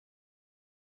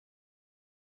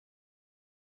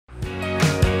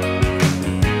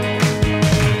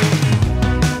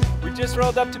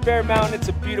rolled up to Bear Mountain. It's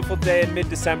a beautiful day in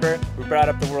mid-December. We brought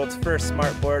up the world's first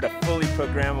smartboard, a fully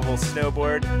programmable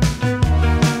snowboard.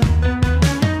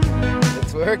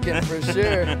 It's working for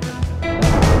sure.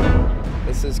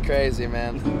 This is crazy,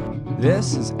 man.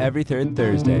 This is every third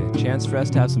Thursday, a chance for us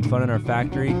to have some fun in our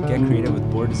factory, get creative with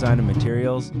board design and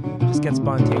materials, just get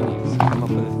spontaneous, come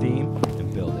up with a theme,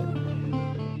 and build it.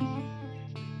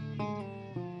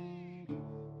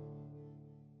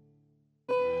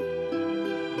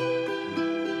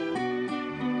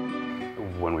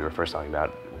 When we were first talking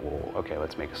about, well, okay,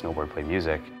 let's make a snowboard play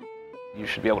music, you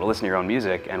should be able to listen to your own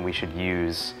music, and we should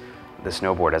use the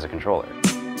snowboard as a controller.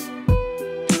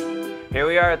 Here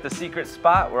we are at the secret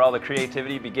spot where all the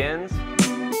creativity begins.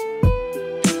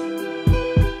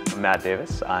 I'm Matt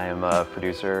Davis. I am a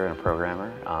producer and a programmer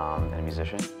and a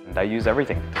musician. And I use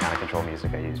everything to kind of control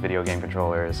music. I use video game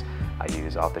controllers, I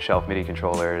use off-the-shelf MIDI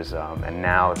controllers, and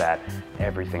now that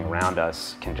everything around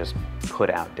us can just put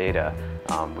out data,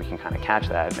 we can kind of catch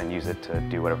that and use it to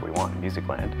do whatever we want in music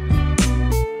land.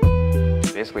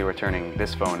 Basically, we're turning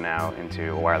this phone now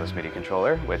into a wireless MIDI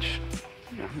controller, which,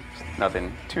 you know,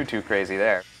 nothing too crazy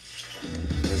there.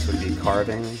 This would be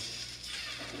carving.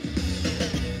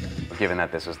 Given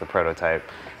that this was the prototype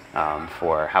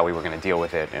for how we were going to deal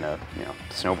with it in a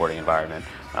snowboarding environment,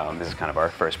 this is kind of our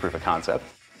first proof of concept.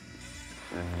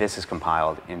 This is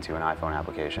compiled into an iPhone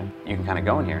application. You can kind of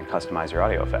go in here and customize your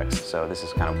audio effects. So this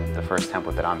is kind of the first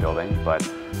template that I'm building, but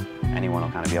anyone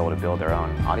will kind of be able to build their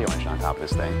own audio engine on top of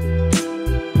this thing.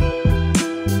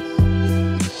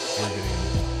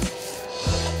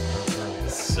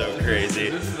 So crazy.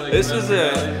 This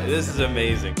is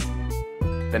amazing.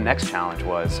 The next challenge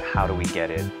was, how do we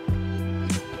get it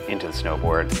into the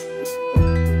snowboard?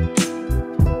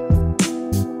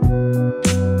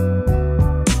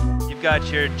 You've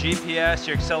got your GPS,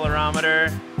 your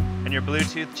accelerometer, and your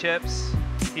Bluetooth chips.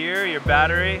 Here, your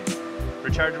battery,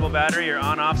 rechargeable battery, your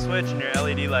on-off switch, and your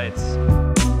LED lights.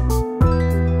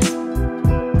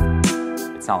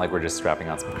 It's not like we're just strapping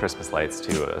on some Christmas lights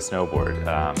to a snowboard.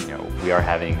 We are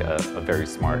having a very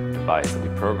smart device that we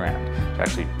programmed to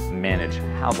actually manage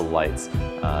how the lights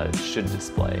should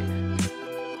display.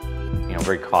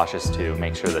 Very cautious to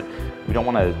make sure that we don't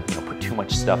want to put too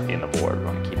much stuff in the board. We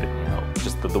want to keep it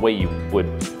just the way you would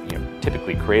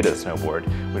typically create a snowboard.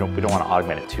 We don't want to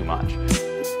augment it too much.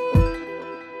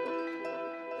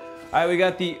 All right, we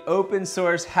got the open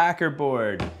source hacker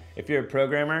board. If you're a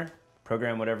programmer,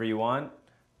 program whatever you want.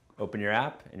 Open your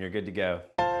app, and you're good to go.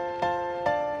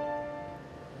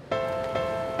 All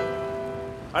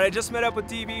right, I just met up with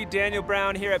DB, Daniel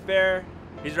Brown here at Bear.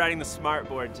 He's riding the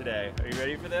smartboard today. Are you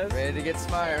ready for this? Ready to get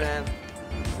smart, man.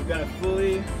 We've got a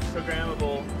fully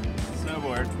programmable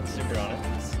snowboard with a sticker on it.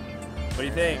 What do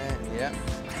you think? Yep.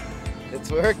 It's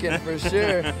working for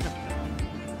sure.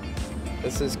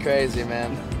 This is crazy,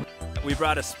 man. We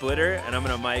brought a splitter, and I'm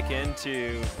gonna mic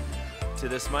into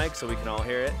this mic so we can all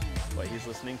hear it, what he's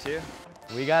listening to.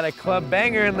 We got a club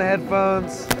banger in the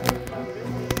headphones.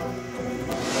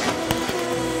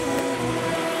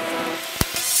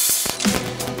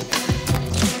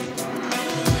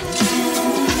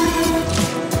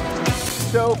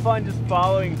 So fun just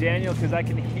following Daniel because I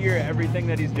can hear everything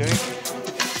that he's doing.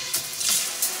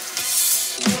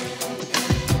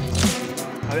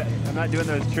 I'm not doing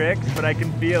those tricks, but I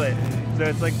can feel it. So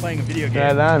it's like playing a video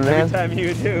game. Right on, man. Every time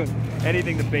you do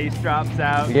anything, the bass drops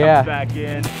out, yeah, comes back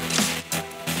in.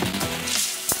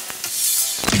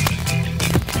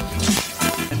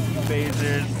 And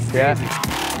phasers. Yeah.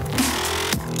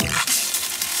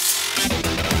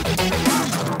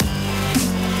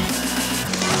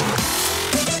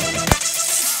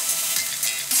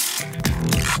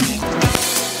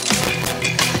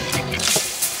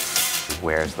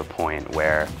 Where's the point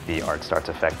where the art starts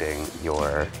affecting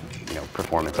your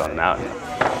performance on the mountain?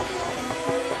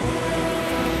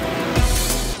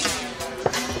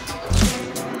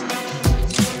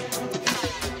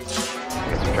 I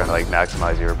guess you're trying to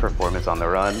maximize your performance on the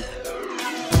run.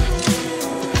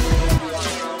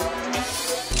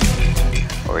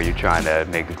 Or are you trying to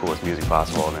make the coolest music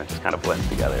possible and it just kind of blends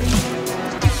together?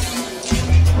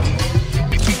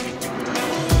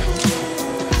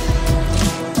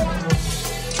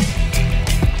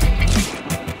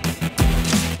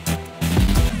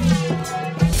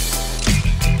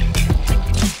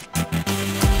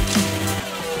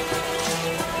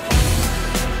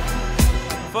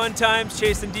 Fun times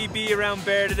chasing DB around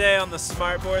Bear today on the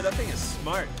smartboard. That thing is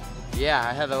smart. Yeah,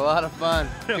 I had a lot of fun.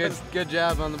 Good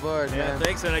job on the board, yeah, man.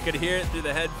 Thanks, man. I could hear it through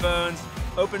the headphones.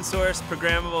 Open source,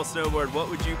 programmable snowboard. What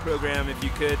would you program if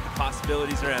you could? The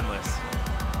possibilities are endless.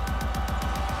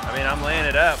 I mean, I'm laying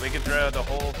it up. We could throw the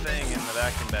whole thing in the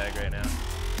vacuum bag right now.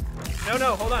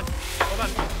 No, hold on. Hold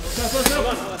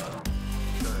on.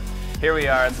 Here we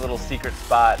are at the little secret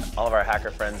spot. All of our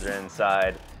hacker friends are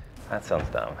inside. That sounds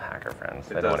dumb, hacker friends.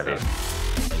 They don't want to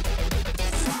be.